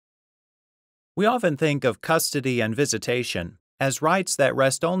We often think of custody and visitation as rights that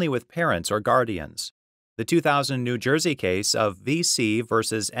rest only with parents or guardians. The 2000 New Jersey case of VC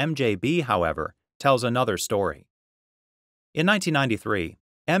versus MJB, however, tells another story. In 1993,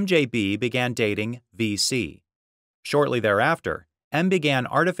 MJB began dating VC. Shortly thereafter, M began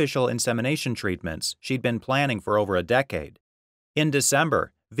artificial insemination treatments she'd been planning for over a decade. In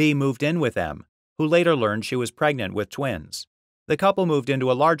December, V moved in with M, who later learned she was pregnant with twins. The couple moved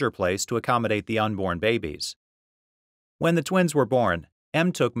into a larger place to accommodate the unborn babies. When the twins were born,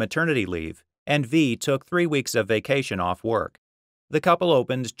 M took maternity leave, and V took 3 weeks of vacation off work. The couple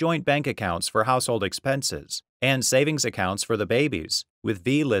opened joint bank accounts for household expenses and savings accounts for the babies, with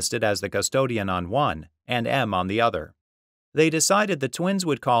V listed as the custodian on one and M on the other. They decided the twins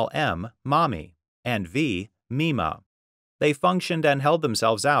would call M Mommy and V Meema. They functioned and held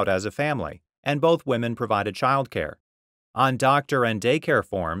themselves out as a family, and both women provided childcare. On doctor and daycare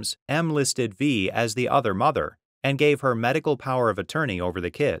forms, M listed V as the other mother and gave her medical power of attorney over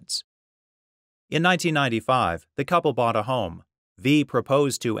the kids. In 1995, the couple bought a home. V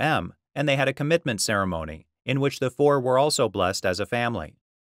proposed to M, and they had a commitment ceremony in which the four were also blessed as a family.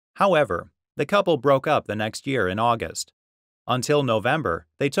 However, the couple broke up the next year in August. Until November,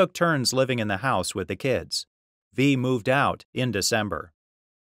 they took turns living in the house with the kids. V moved out in December.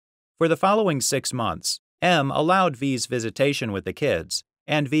 For the following 6 months, M allowed V's visitation with the kids,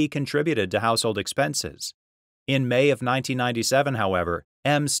 and V contributed to household expenses. In May of 1997, however,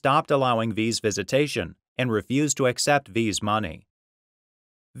 M stopped allowing V's visitation and refused to accept V's money.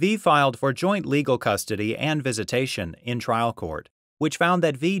 V filed for joint legal custody and visitation in trial court, which found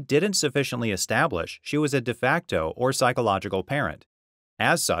that V didn't sufficiently establish she was a de facto or psychological parent.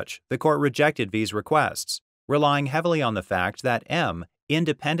 As such, the court rejected V's requests, relying heavily on the fact that M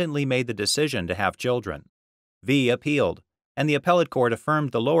independently made the decision to have children. V appealed, and the appellate court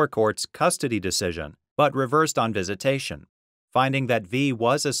affirmed the lower court's custody decision, but reversed on visitation, finding that V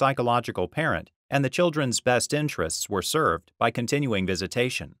was a psychological parent and the children's best interests were served by continuing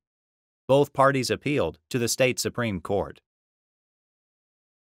visitation. Both parties appealed to the state Supreme Court.